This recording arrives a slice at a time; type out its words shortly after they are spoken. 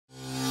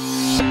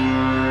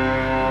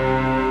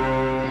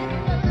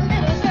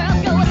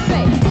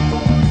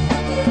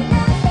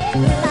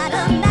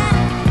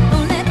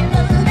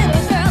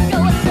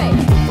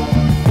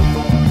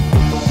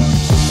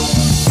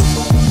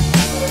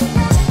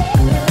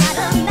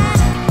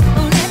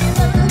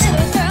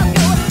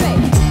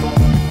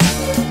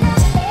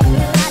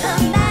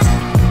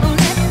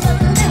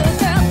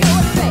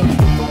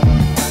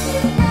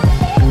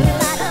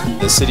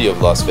city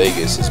of Las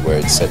Vegas is where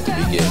it's set to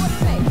begin.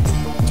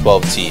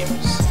 12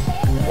 teams,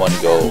 one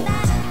goal,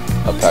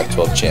 a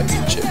Pac-12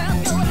 championship.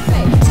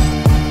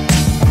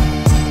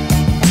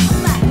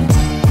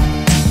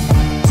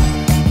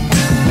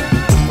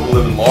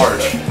 Living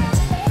large.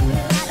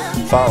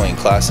 Following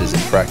classes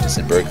and practice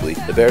in Berkeley,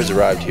 the Bears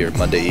arrived here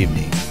Monday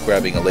evening,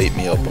 grabbing a late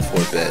meal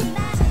before bed.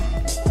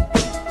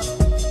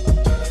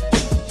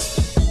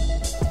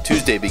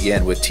 Tuesday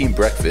began with team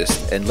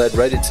breakfast and led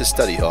right into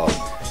study hall,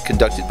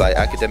 conducted by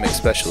academic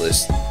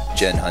specialist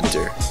Jen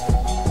Hunter.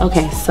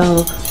 Okay,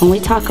 so when we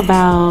talk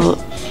about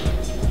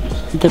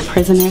the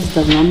prisoner's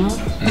dilemma,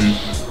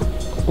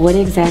 what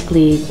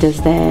exactly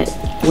does that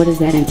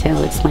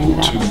entail? Explain it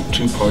out.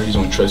 Two parties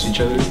don't trust each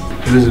other.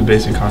 This is a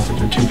basic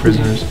concept of two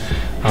prisoners,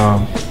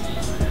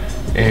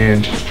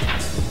 and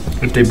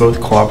if they both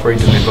cooperate,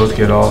 then they both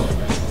get off.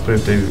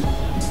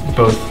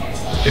 But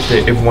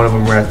if one of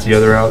them rats the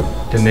other out,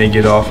 then they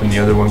get off and the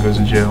other one goes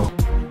to jail.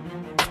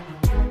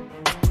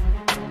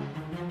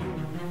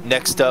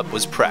 Next up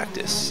was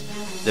practice.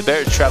 The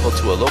Bears traveled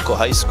to a local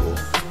high school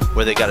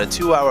where they got a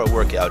 2-hour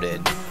workout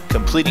in,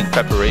 completing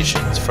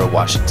preparations for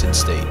Washington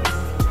State.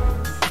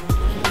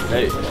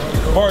 Hey,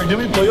 Mark, did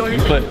we play on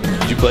here?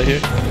 Did you play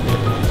here?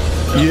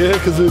 Yeah,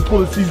 because they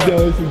pulled the seats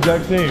down, it's the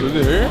exact same. Was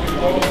it here?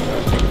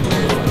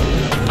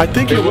 I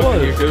think it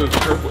was. It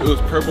was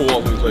purple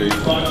wall we played.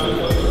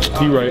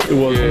 You're right, it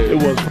was. Yeah. It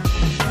was.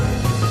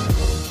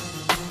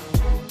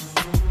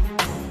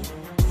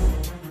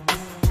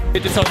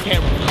 Get this on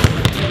camera.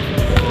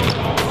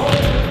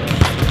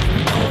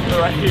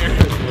 Right here.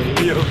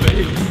 Yo,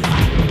 baby.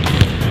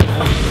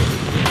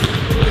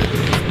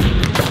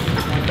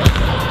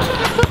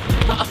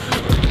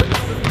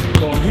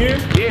 Going here,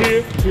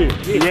 here.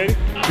 You ready?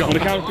 On the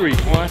count of 3.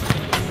 1,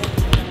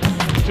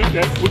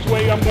 2, which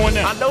way I'm going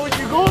now? I know where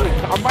you're going.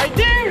 I'm right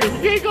there.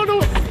 You ain't gonna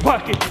do it.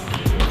 Pocket.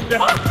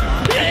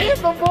 Hit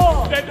the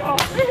ball.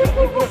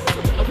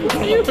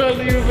 You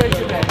wasn't even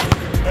making that.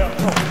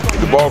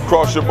 The ball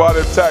cross your body,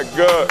 attack,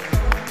 good.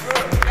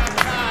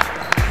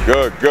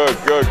 Good.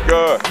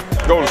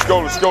 Let's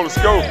go.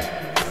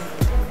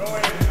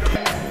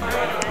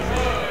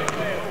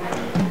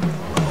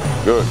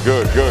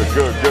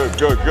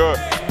 Good.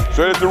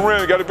 Straight at the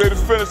rim, gotta be able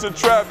to finish in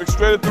traffic,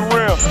 straight at the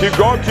rim. Keep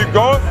going.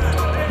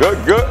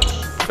 Good.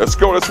 Let's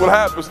go, that's what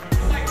happens.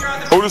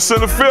 Hold the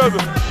center fielder.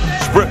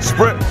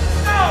 Sprint.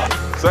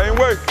 Same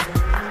way.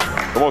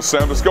 Come on,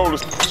 Sam, let's go.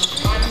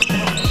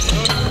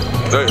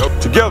 Stay up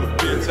together.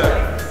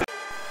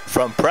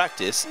 From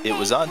practice, it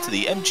was on to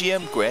the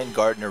MGM Grand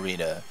Garden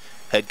Arena.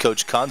 Head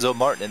coach Conzo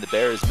Martin and the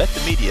Bears met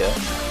the media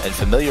and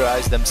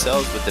familiarized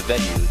themselves with the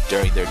venue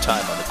during their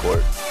time on the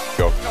court.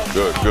 Go.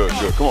 Good.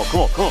 Come on.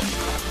 Good.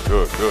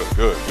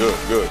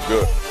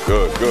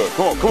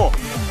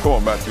 Come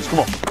on, Matthews, come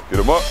on. Get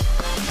him up.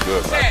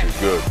 Good, Matthews,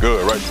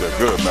 good. Right there,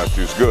 good,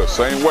 Matthews, good.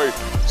 Same way,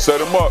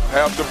 set him up.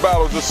 Half the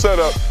battle's a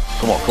setup.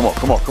 Come on.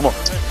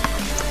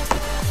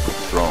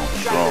 Strong,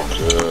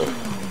 good.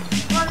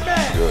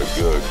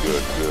 Good.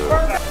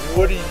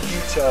 What do you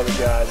tell the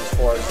guys as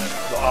far as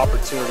the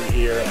opportunity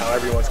here and how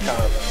everyone's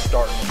kind of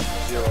starting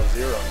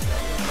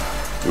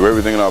 0-0? Do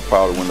everything in our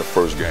power to win the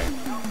first game.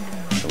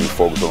 And we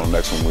focus on the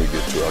next one when we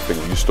get to it. I think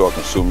when you start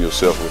consuming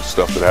yourself with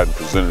stuff that hadn't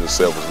presented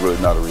itself, is really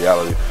not a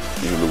reality,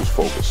 you lose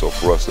focus. So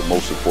for us, the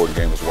most important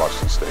game is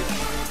Washington State.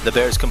 The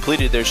Bears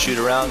completed their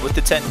shoot-around with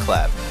the tent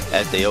clap,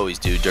 as they always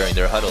do during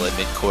their huddle at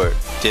midcourt.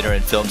 Dinner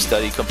and film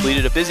study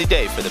completed a busy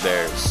day for the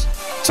Bears.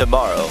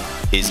 Tomorrow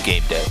is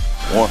game day.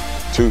 1,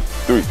 2,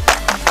 3.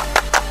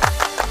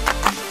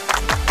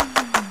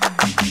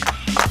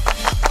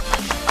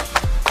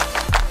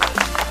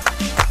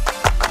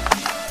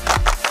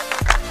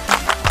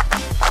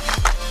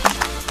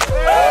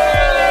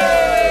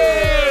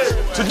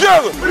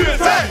 Together! We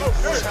attack!